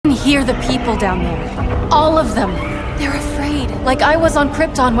hear the people down there. All of them. They're afraid, like I was on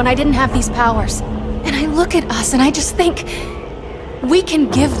Krypton when I didn't have these powers. And I look at us and I just think, we can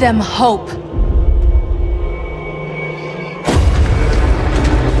give them hope.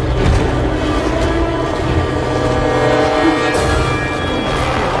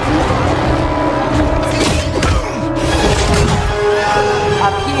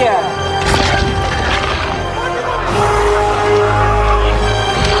 Up here.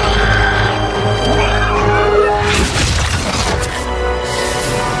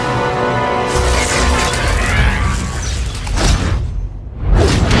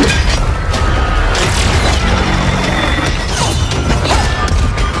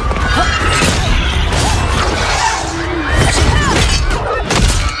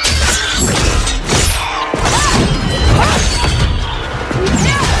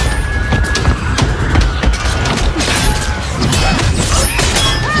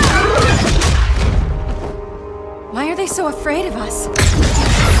 So afraid of us.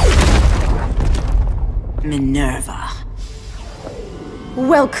 Minerva.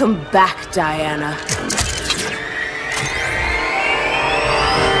 Welcome back, Diana.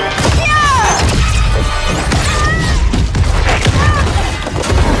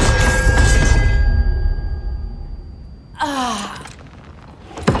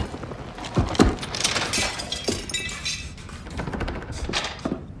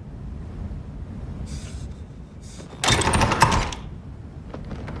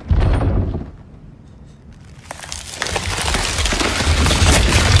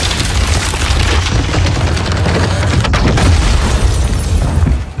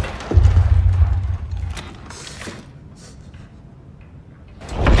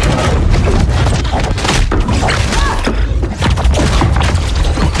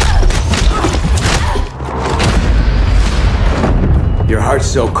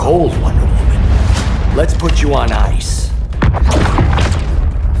 So cold, Wonder Woman. Let's put you on ice.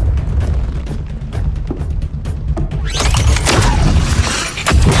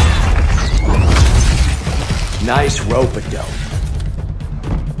 Nice rope-a-dope.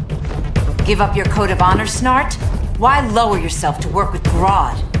 Give up your code of honor, Snart? Why lower yourself to work with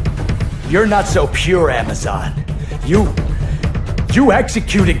Grodd? You're not so pure, Amazon. You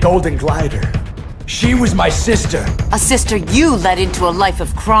executed Golden Glider. She was my sister. A sister you led into a life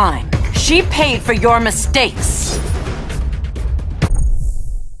of crime. She paid for your mistakes.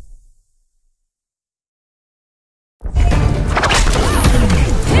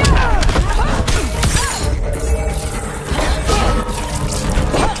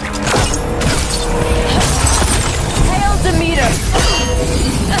 Hail Demeter!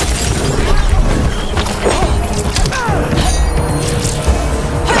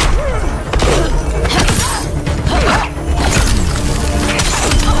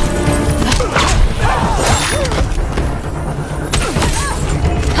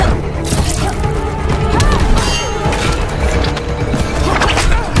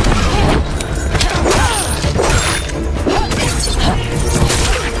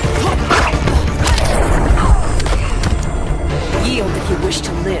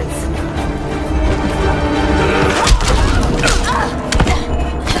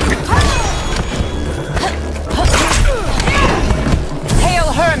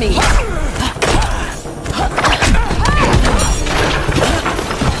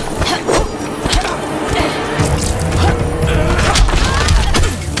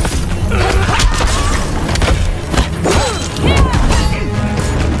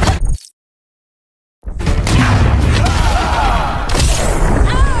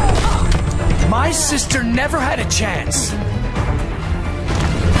 My sister never had a chance.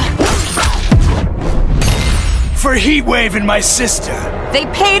 For heat-waving my sister. They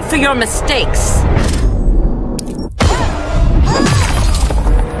paid for your mistakes.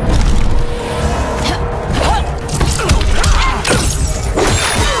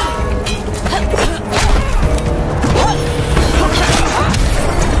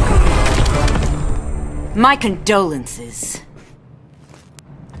 My condolences.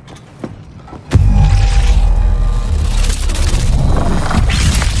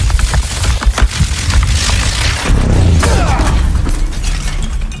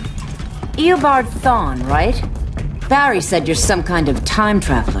 Eobard Thawne, right? Barry said you're some kind of time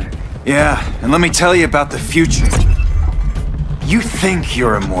traveler. Yeah, and let me tell you about the future. You think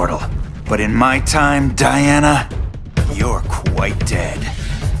you're immortal, but in my time, Diana, you're quite dead.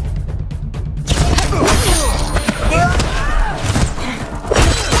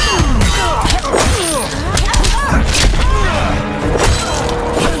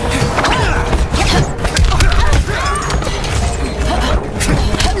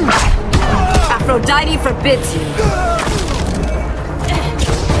 Aphrodite forbids you.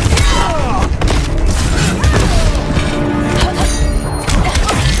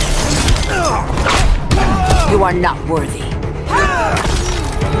 You are not worthy.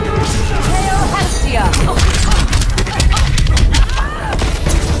 Hail Hestia!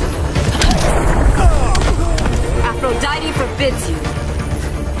 Aphrodite forbids you.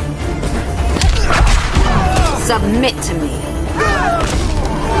 Submit to me.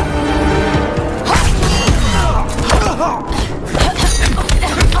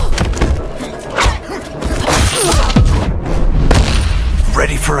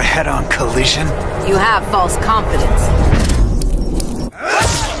 Ready for a head-on collision? You have false confidence.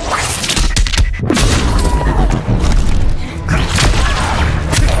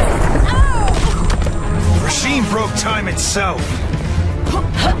 Regime broke time itself.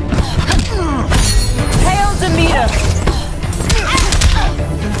 Hail Demeter!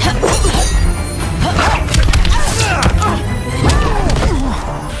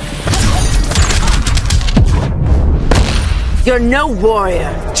 You're no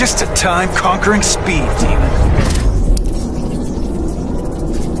warrior. Just a time-conquering speed demon.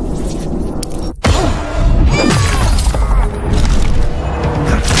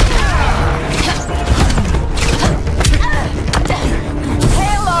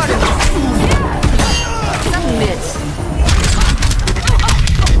 Hail Artemis! Submit.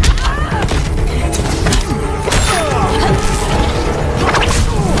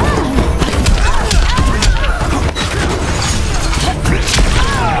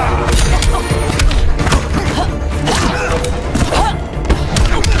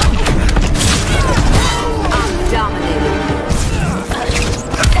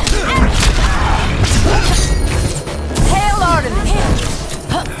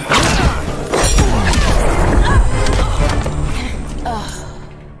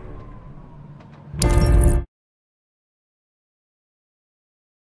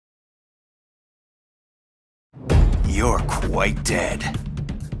 You're quite dead.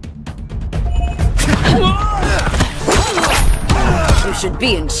 You should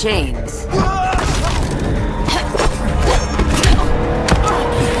be in chains.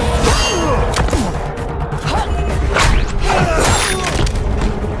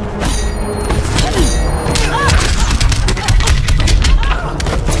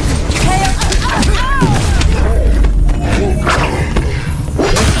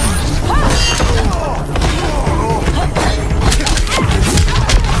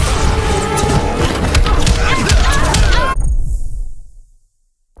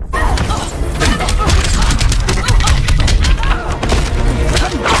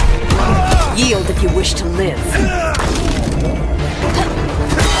 Yield if you wish to live.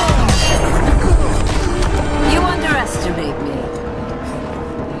 You underestimate me.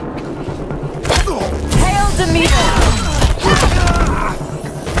 Hail Demeter!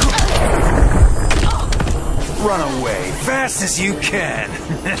 Run away, fast as you can.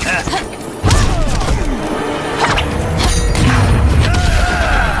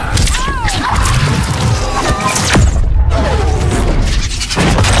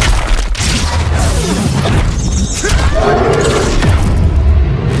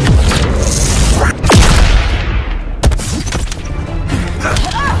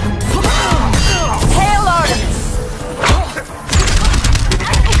 Hail Artemis!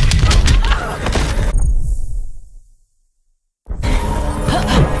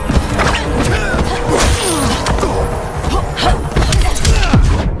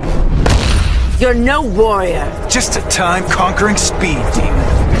 You're no warrior. Just a time-conquering speed demon.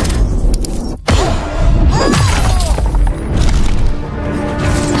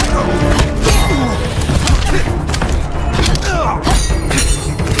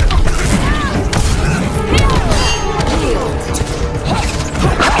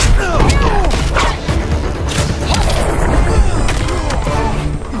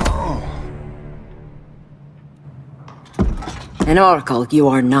 An oracle you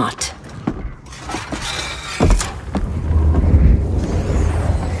are not.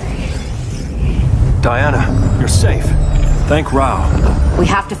 Diana, you're safe. Thank Rao. We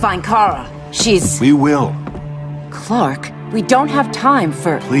have to find Kara. She's... We will. Clark, we don't have time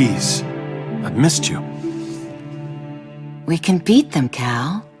for... Please. I've missed you. We can beat them,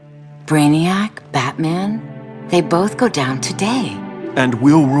 Cal. Brainiac, Batman, they both go down today. And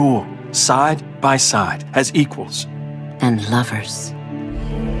we'll rule, side by side, as equals. And lovers.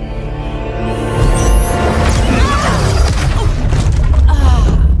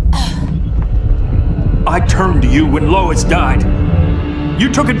 I turned to you when Lois died.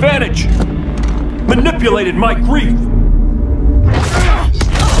 You took advantage. Manipulated my grief.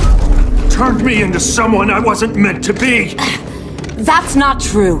 turned me into someone I wasn't meant to be. That's not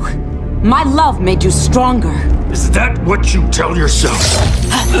true. My love made you stronger. Is that what you tell yourself?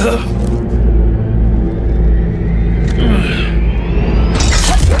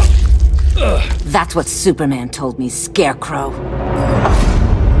 That's what Superman told me, Scarecrow.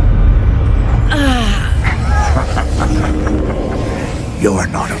 You're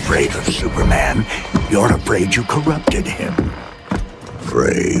not afraid of Superman. You're afraid you corrupted him.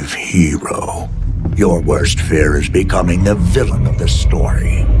 Brave hero. Your worst fear is becoming the villain of the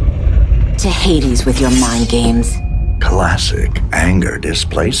story. To Hades with your mind games. Classic anger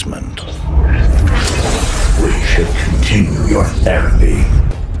displacement. We should continue your therapy.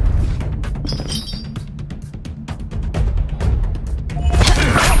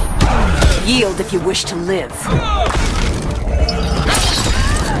 Yield if you wish to live.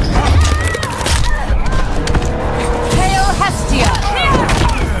 Hail Hestia!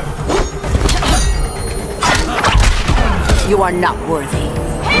 You are not worthy.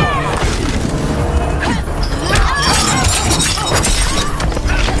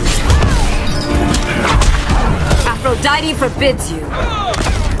 Aphrodite forbids you.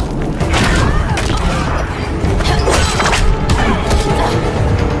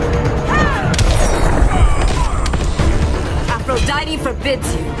 Aphrodite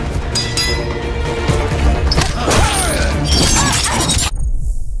forbids you.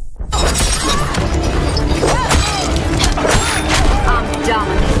 I'm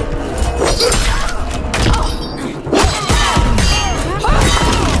dominating.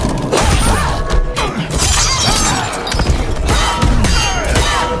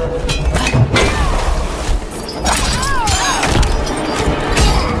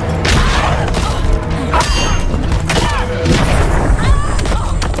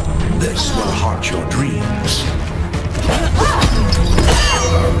 This will haunt your dreams.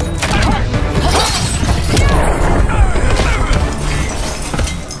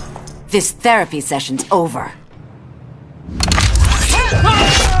 This therapy session's over.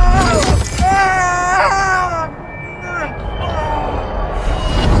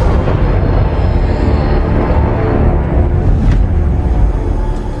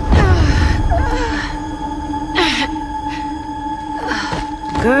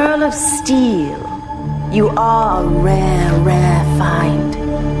 Girl of Steel, you are a rare, rare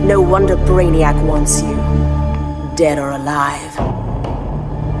find. No wonder Brainiac wants you, dead or alive.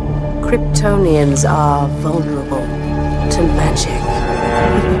 Kryptonians are vulnerable to magic.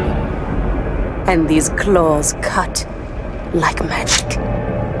 And these claws cut like magic.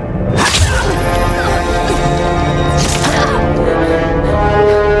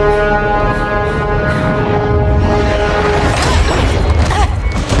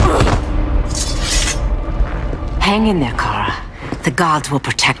 Hang in there, Kara. The gods will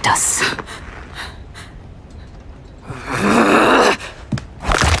protect us.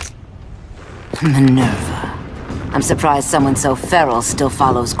 Minerva. I'm surprised someone so feral still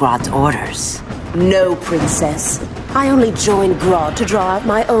follows Grodd's orders. No, princess. I only joined Grodd to draw out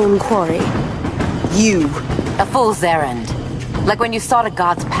my own quarry. You. A fool's errand. Like when you sought a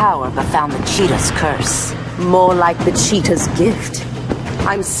god's power but found the cheetah's curse. More like the cheetah's gift.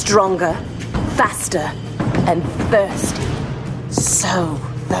 I'm stronger, faster, and thirsty. So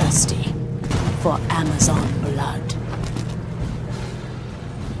thirsty for Amazon blood.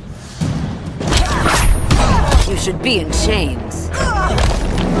 You should be in chains.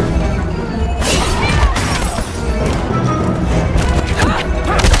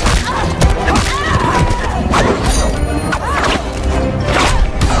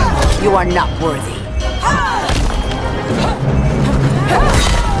 You are not worthy.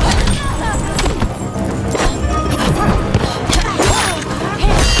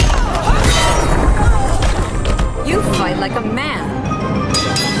 You fight like a man.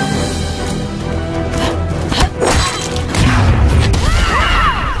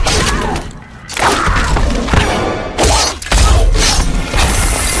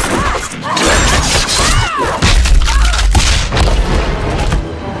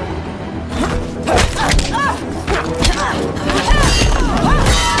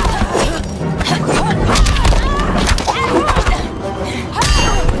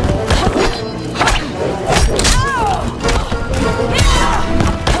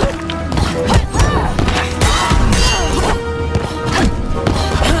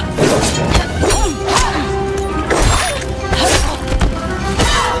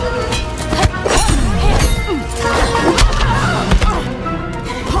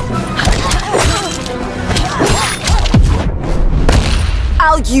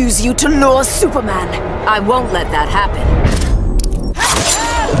 I'll use you to lure Superman. I won't let that happen.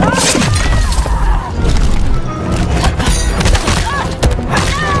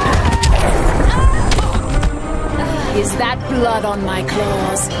 blood on my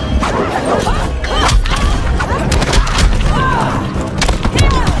claws.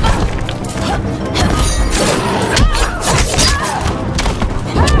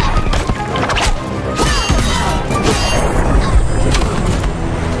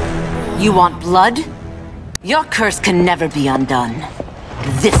 You want blood? Your curse can never be undone.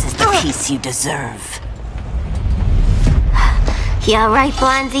 This is the peace you deserve. You alright,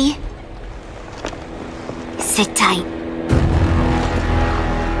 Blondie? Sit tight.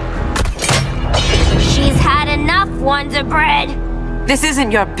 She's had enough, Wonder Bread! This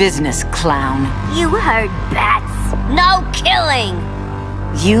isn't your business, clown. You heard bats. No killing!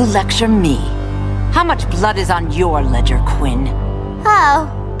 You lecture me. How much blood is on your ledger, Quinn?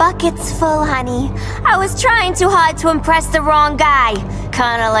 Oh, bucket's full, honey. I was trying too hard to impress the wrong guy.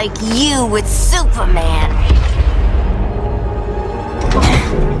 Kinda like you with Superman.